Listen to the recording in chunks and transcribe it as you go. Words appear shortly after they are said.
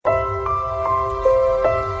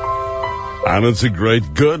And it's a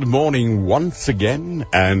great good morning once again,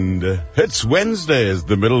 and it's Wednesday, it's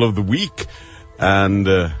the middle of the week, and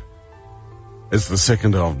it's the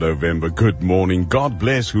 2nd of November. Good morning. God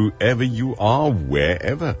bless whoever you are,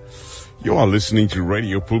 wherever. You are listening to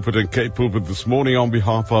Radio Pulpit and K Pulpit this morning. On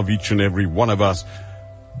behalf of each and every one of us,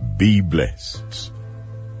 be blessed.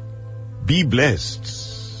 Be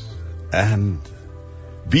blessed. And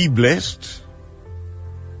be blessed.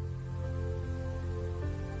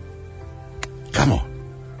 Come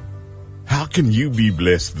on. How can you be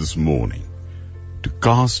blessed this morning? To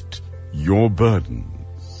cast your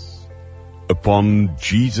burdens upon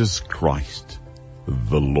Jesus Christ,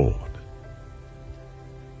 the Lord.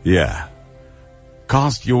 Yeah.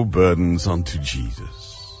 Cast your burdens unto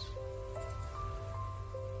Jesus.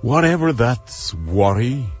 Whatever that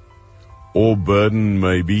worry or burden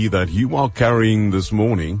may be that you are carrying this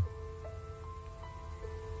morning,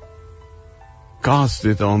 cast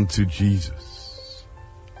it unto Jesus.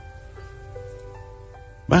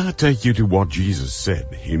 May I take you to what Jesus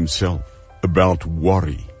said himself about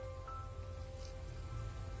worry?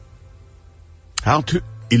 How to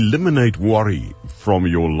eliminate worry from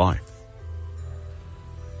your life.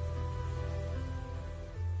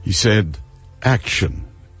 He said, action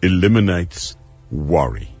eliminates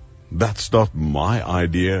worry. That's not my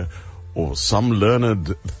idea or some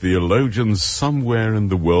learned theologian somewhere in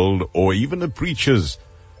the world or even a preacher's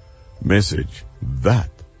message. That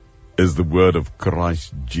is the word of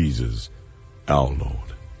Christ Jesus, our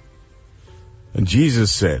Lord. And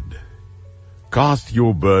Jesus said, cast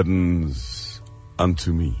your burdens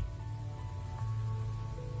unto me.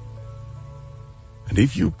 And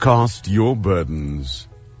if you cast your burdens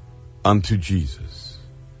unto Jesus,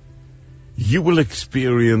 you will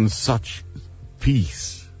experience such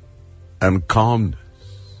peace and calmness.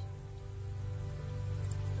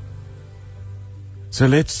 So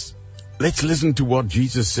let's listen to what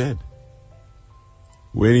Jesus said.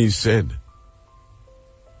 When he said,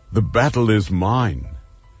 the battle is mine.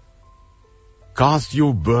 Cast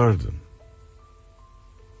your burden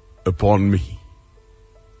upon me.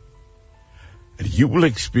 And you will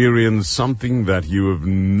experience something that you have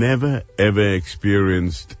never ever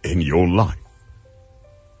experienced in your life.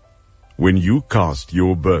 When you cast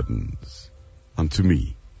your burdens unto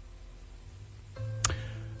me.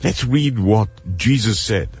 Let's read what Jesus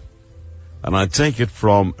said. And I take it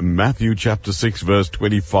from Matthew chapter 6, verse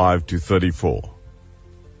 25 to 34.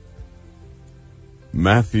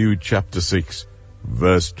 Matthew chapter 6,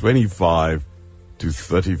 verse 25 to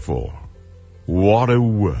 34. What a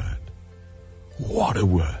word. What a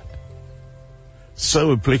word.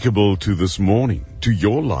 So applicable to this morning, to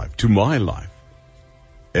your life, to my life,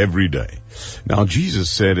 every day. Now, Jesus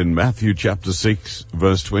said in Matthew chapter 6,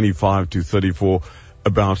 verse 25 to 34,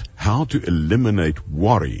 about how to eliminate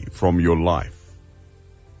worry from your life.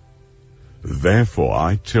 Therefore,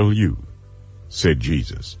 I tell you, said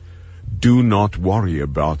Jesus, do not worry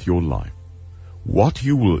about your life, what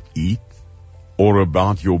you will eat, or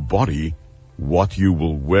about your body, what you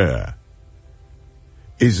will wear.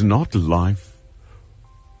 Is not life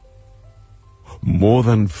more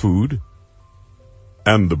than food,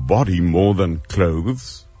 and the body more than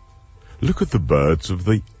clothes? Look at the birds of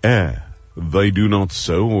the air. They do not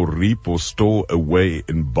sow or reap or store away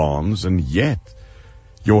in barns, and yet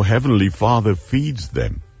your heavenly Father feeds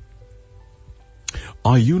them.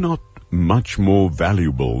 Are you not much more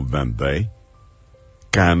valuable than they?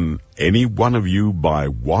 Can any one of you, by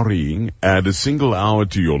worrying, add a single hour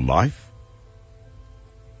to your life?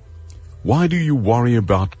 Why do you worry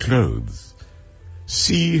about clothes?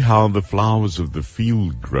 See how the flowers of the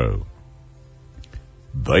field grow.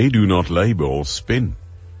 They do not labor or spin.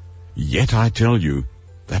 Yet I tell you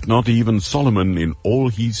that not even Solomon in all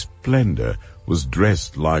his splendor was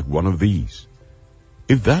dressed like one of these.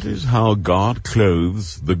 If that is how God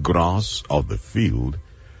clothes the grass of the field,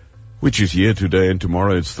 which is here today and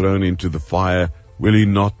tomorrow is thrown into the fire, will he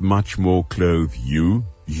not much more clothe you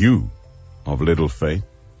of little faith?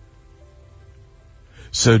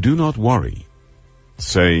 So do not worry,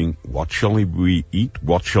 saying, what shall we eat,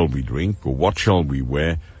 what shall we drink, or what shall we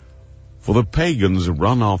wear? For the pagans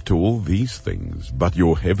run after all these things, but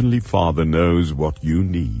your heavenly Father knows what you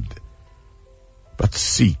need. But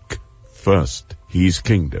seek first his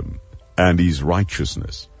kingdom and his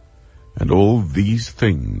righteousness, and all these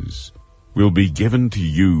things will be given to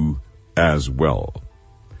you as well.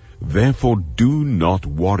 Therefore do not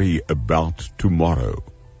worry about tomorrow,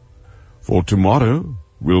 for tomorrow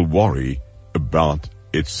will worry about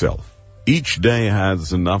itself. Each day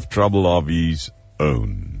has enough trouble of his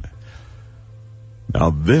own. Now,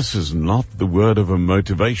 this is not the word of a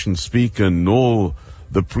motivation speaker, nor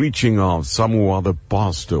the preaching of some or other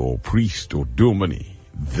pastor or priest or dominie.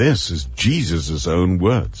 This is Jesus' own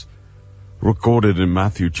words, recorded in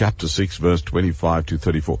Matthew chapter 6, verse 25 to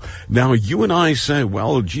 34. Now, you and I say,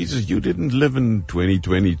 well, Jesus, you didn't live in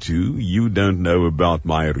 2022. You don't know about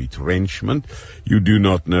my retrenchment. You do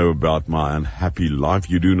not know about my unhappy life.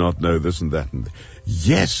 You do not know this and that.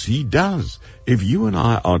 Yes, he does. If you and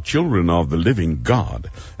I are children of the living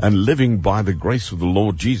God and living by the grace of the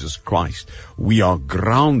Lord Jesus Christ, we are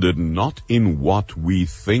grounded not in what we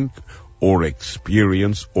think or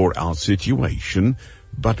experience or our situation,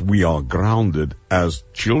 but we are grounded as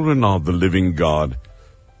children of the living God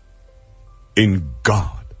in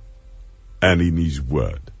God and in His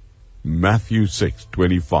Word. Matthew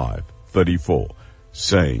 6:25-34,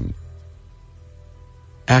 saying,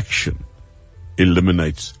 action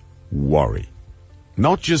eliminates worry.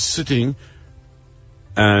 Not just sitting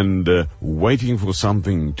and waiting for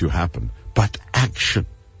something to happen, but action.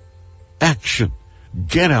 Action.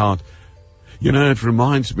 Get out. You know, it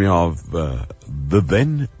reminds me of the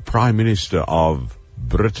then Prime Minister of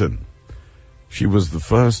Britain. She was the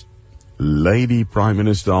first lady Prime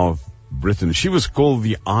Minister of Britain. She was called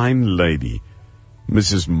the Iron Lady,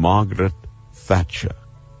 Mrs. Margaret Thatcher.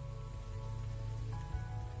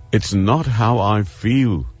 It's not how I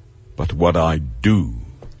feel, but what I do.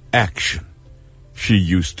 Action, she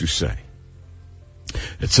used to say.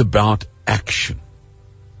 It's about action.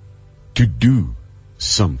 To do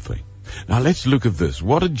something. Now let's look at this.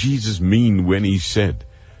 What did Jesus mean when he said,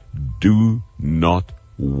 do not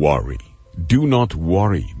worry? Do not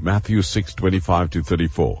worry. Matthew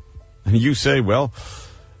 6:25-34. And you say, well,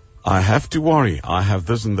 I have to worry. I have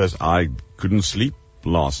this and this. I couldn't sleep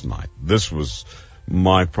last night. This was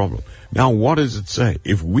my problem. Now, what does it say?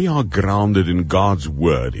 If we are grounded in God's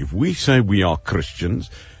Word, if we say we are Christians,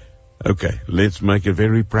 okay, let's make it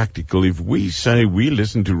very practical. If we say we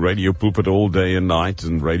listen to Radio Pulpit all day and night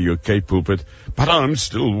and Radio K Pulpit, but I'm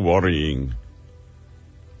still worrying.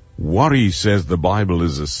 Worry, says the Bible,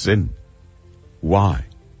 is a sin. Why?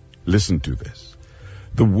 Listen to this.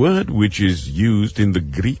 The word which is used in the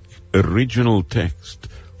Greek original text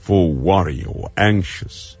for worry or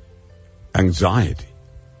anxious, anxiety,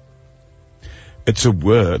 it's a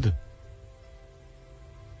word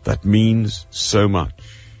that means so much.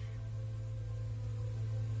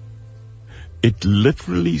 It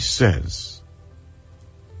literally says,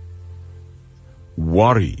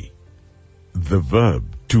 worry, the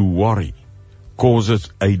verb to worry, causes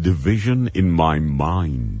a division in my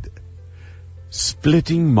mind,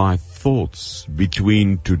 splitting my thoughts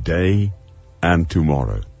between today and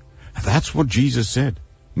tomorrow. That's what Jesus said.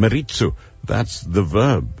 Merizo, that's the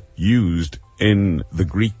verb used in the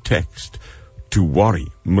Greek text to worry.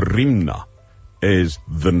 Mrimna is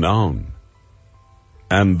the noun.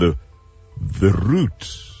 And the root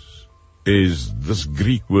is this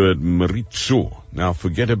Greek word merizo. Now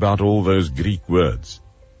forget about all those Greek words,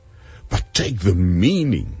 but take the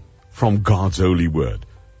meaning from God's holy word.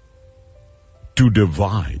 To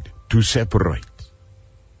divide, to separate.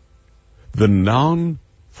 The noun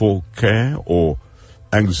for care or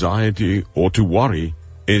anxiety or to worry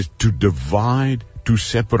is to divide, to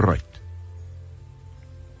separate.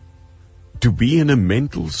 To be in a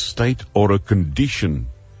mental state or a condition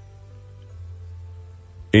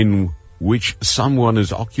in which someone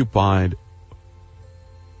is occupied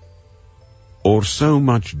or so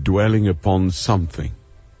much dwelling upon something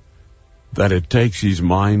that it takes his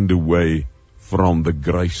mind away from the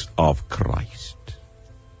grace of Christ.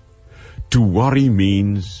 To worry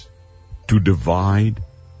means to divide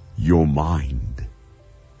your mind.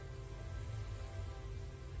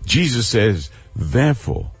 Jesus says,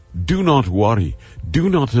 therefore, do not worry. Do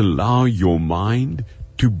not allow your mind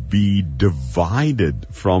to be divided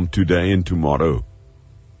from today and tomorrow.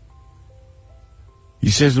 He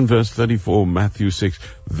says in verse 34, Matthew 6,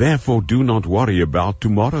 therefore do not worry about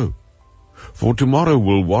tomorrow, for tomorrow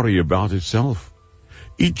will worry about itself.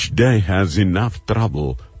 Each day has enough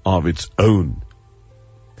trouble of its own.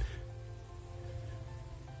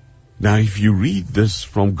 Now, if you read this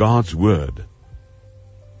from God's Word,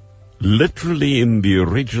 literally in the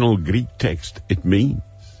original Greek text, it means,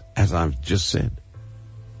 as I've just said,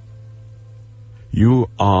 you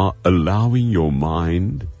are allowing your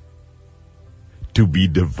mind to be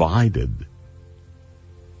divided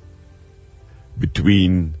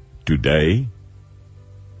between today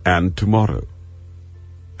and tomorrow.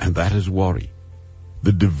 And that is worry.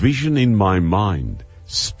 The division in my mind,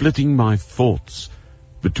 splitting my thoughts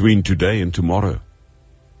between today and tomorrow.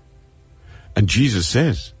 And Jesus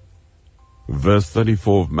says, Verse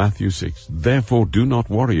 34 of Matthew 6, therefore do not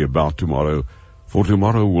worry about tomorrow, for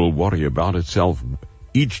tomorrow will worry about itself.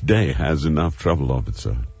 Each day has enough trouble of its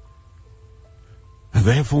own. And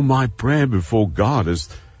therefore my prayer before God is,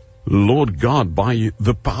 Lord God, by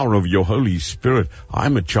the power of your Holy Spirit,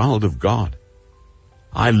 I'm a child of God.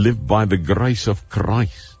 I live by the grace of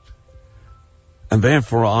Christ. And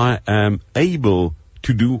therefore I am able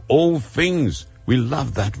to do all things. We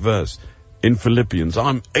love that verse in Philippians.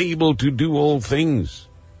 I'm able to do all things,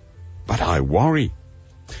 but I worry.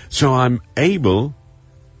 So I'm able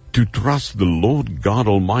to trust the Lord God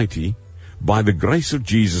Almighty by the grace of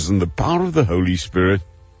Jesus and the power of the Holy Spirit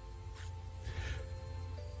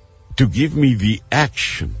to give me the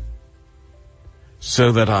action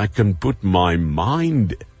so that I can put my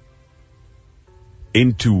mind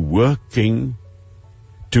into working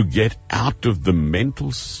to get out of the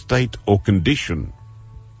mental state or condition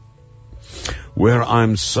where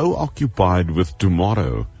I'm so occupied with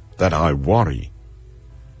tomorrow that I worry,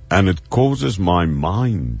 and it causes my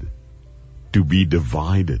mind to be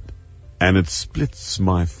divided, and it splits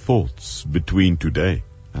my thoughts between today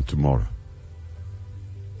and tomorrow.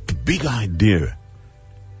 The big idea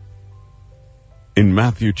in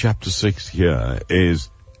Matthew chapter 6 here is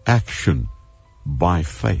action by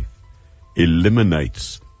faith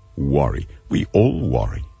eliminates worry. We all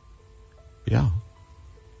worry. Yeah.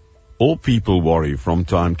 All people worry from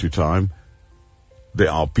time to time. There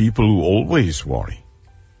are people who always worry.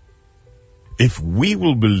 If we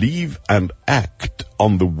will believe and act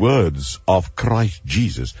on the words of Christ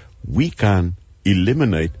Jesus, we can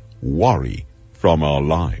eliminate worry from our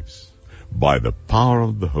lives by the power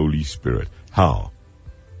of the Holy Spirit. How?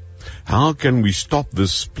 How can we stop the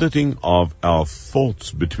splitting of our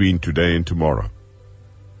thoughts between today and tomorrow?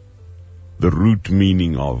 The root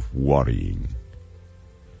meaning of worrying.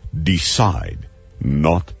 Decide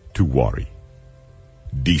not to worry.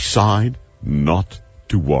 Decide not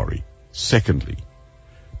to worry. Secondly,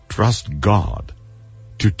 trust God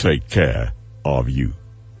to take care of you.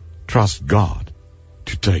 Trust God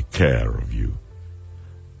to take care of you.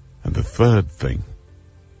 And the third thing,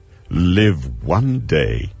 live one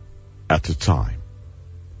day at a time.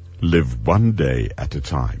 Live one day at a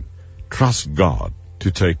time. Trust God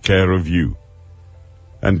to take care of you.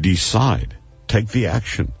 And decide, take the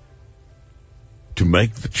action to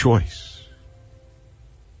make the choice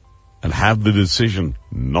and have the decision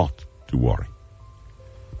not to worry.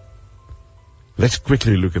 Let's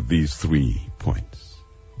quickly look at these 3 points.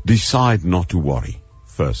 Decide not to worry,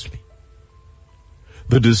 firstly.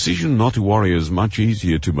 The decision not to worry is much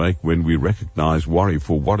easier to make when we recognize worry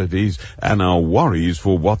for what it is and our worries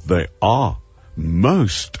for what they are.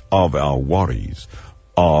 Most of our worries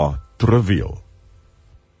are trivial.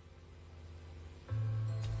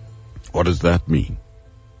 What does that mean?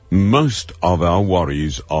 Most of our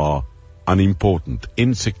worries are unimportant,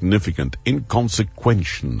 insignificant,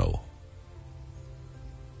 inconsequential.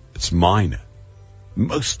 It's minor.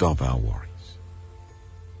 Most of our worries.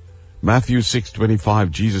 Matthew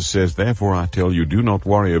 6:25, Jesus says, therefore I tell you, do not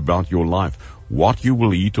worry about your life, what you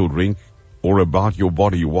will eat or drink, or about your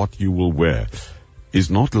body, what you will wear. Is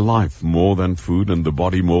not life more than food and the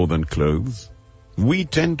body more than clothes? We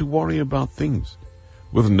tend to worry about things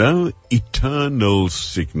with no eternal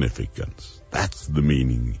significance. That's the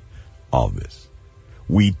meaning of this.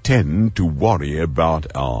 We tend to worry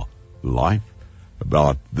about our life,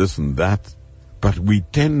 about this and that, but we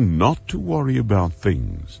tend not to worry about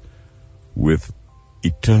things with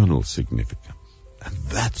eternal significance. And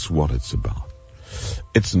that's what it's about.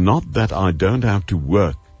 It's not that I don't have to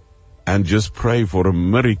work and just pray for a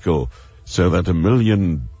miracle so that $1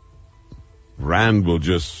 million will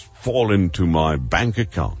just fall into my bank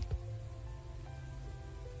account.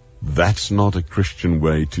 That's not a Christian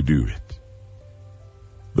way to do it.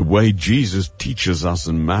 The way Jesus teaches us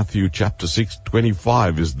in Matthew chapter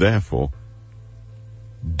 6:25 is therefore,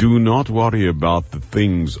 do not worry about the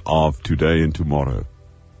things of today and tomorrow,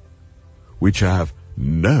 which have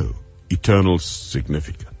no eternal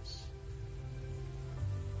significance.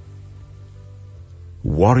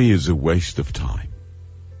 Worry is a waste of time.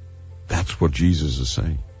 That's what Jesus is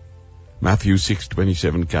saying. Matthew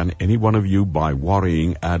 6:27, can any one of you by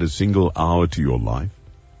worrying add a single hour to your life?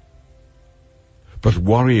 But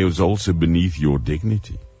worry is also beneath your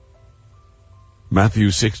dignity. Matthew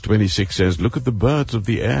 6:26 says, look at the birds of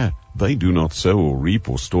the air. They do not sow or reap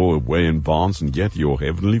or store away in barns, and yet your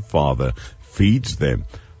heavenly Father feeds them.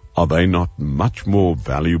 Are they not much more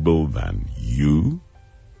valuable than you?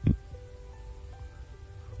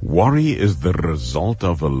 Worry is the result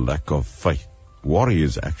of a lack of faith. Worry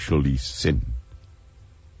is actually sin.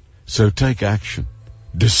 So take action.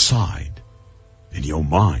 Decide in your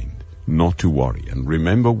mind not to worry. And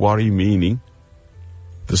remember, worry meaning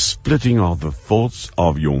the splitting of the thoughts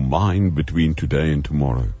of your mind between today and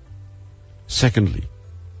tomorrow. Secondly,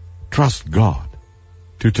 trust God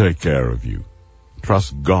to take care of you.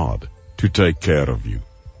 Trust God to take care of you.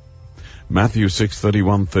 Matthew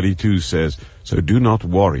 6:31-32 says, "So do not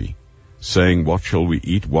worry, saying, what shall we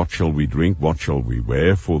eat, what shall we drink, what shall we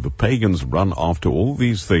wear? For the pagans run after all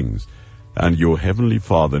these things, and your heavenly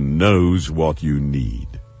Father knows what you need."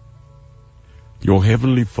 Your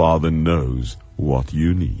heavenly Father knows what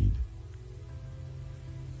you need.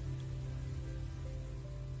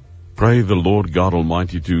 Pray the Lord God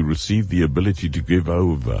Almighty to receive the ability to give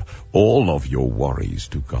over all of your worries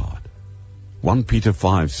to God. 1 Peter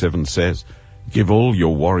 5:7 says, "Give all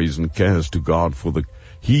your worries and cares to God, for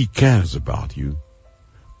He cares about you.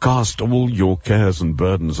 Cast all your cares and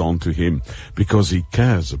burdens onto Him, because He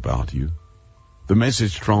cares about you." The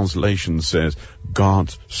Message translation says,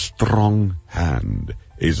 "God's strong hand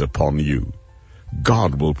is upon you.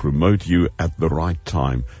 God will promote you at the right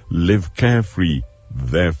time. Live carefree,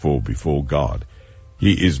 therefore, before God.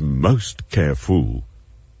 He is most careful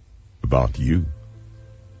about you."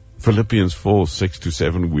 Philippians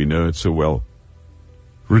 4:6-7, we know it so well.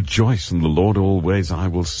 "Rejoice in the Lord always. I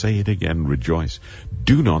will say it again, rejoice.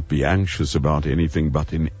 Do not be anxious about anything,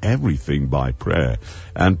 but in everything by prayer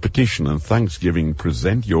and petition and thanksgiving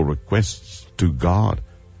present your requests to God."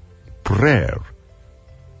 Prayer,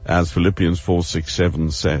 as Philippians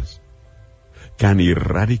 4:6-7 says, can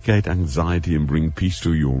eradicate anxiety and bring peace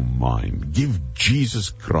to your mind. Give Jesus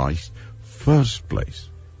Christ first place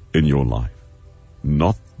in your life,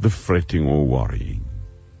 not the fretting or worrying.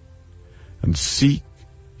 And seek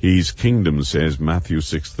His kingdom, says Matthew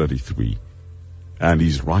 6:33, and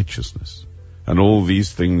His righteousness, and all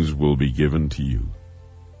these things will be given to you.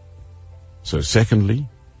 So secondly,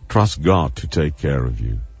 trust God to take care of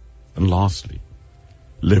you. And lastly,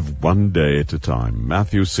 live one day at a time.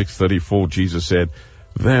 Matthew 6:34, Jesus said,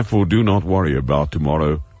 "Therefore do not worry about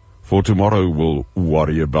tomorrow, for tomorrow will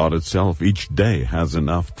worry about itself. Each day has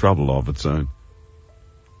enough trouble of its own."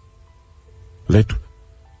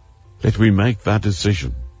 Let we make that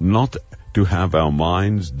decision, not to have our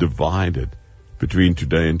minds divided between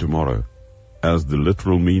today and tomorrow, as the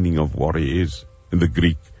literal meaning of worry is in the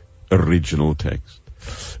Greek original text.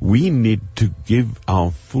 We need to give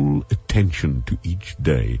our full attention to each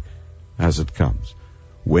day as it comes.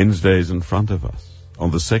 Wednesday is in front of us,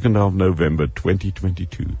 on the 2nd of November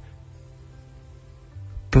 2022.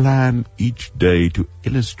 Plan each day to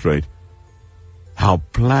illustrate how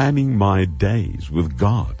planning my days with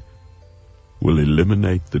God will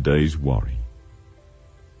eliminate the day's worry.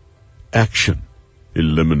 Action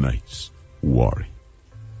eliminates worry.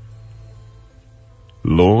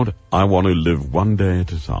 Lord, I want to live one day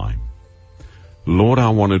at a time. Lord, I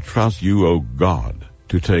want to trust you, O God,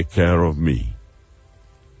 to take care of me.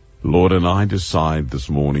 Lord, and I decide this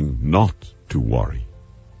morning not to worry.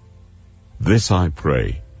 This I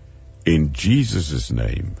pray in Jesus'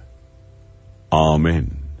 name.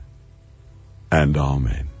 Amen and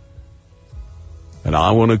amen. And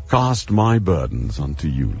I want to cast my burdens unto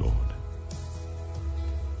you, Lord.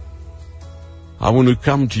 I want to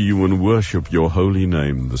come to you and worship your holy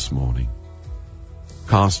name this morning,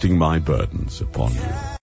 casting my burdens upon you.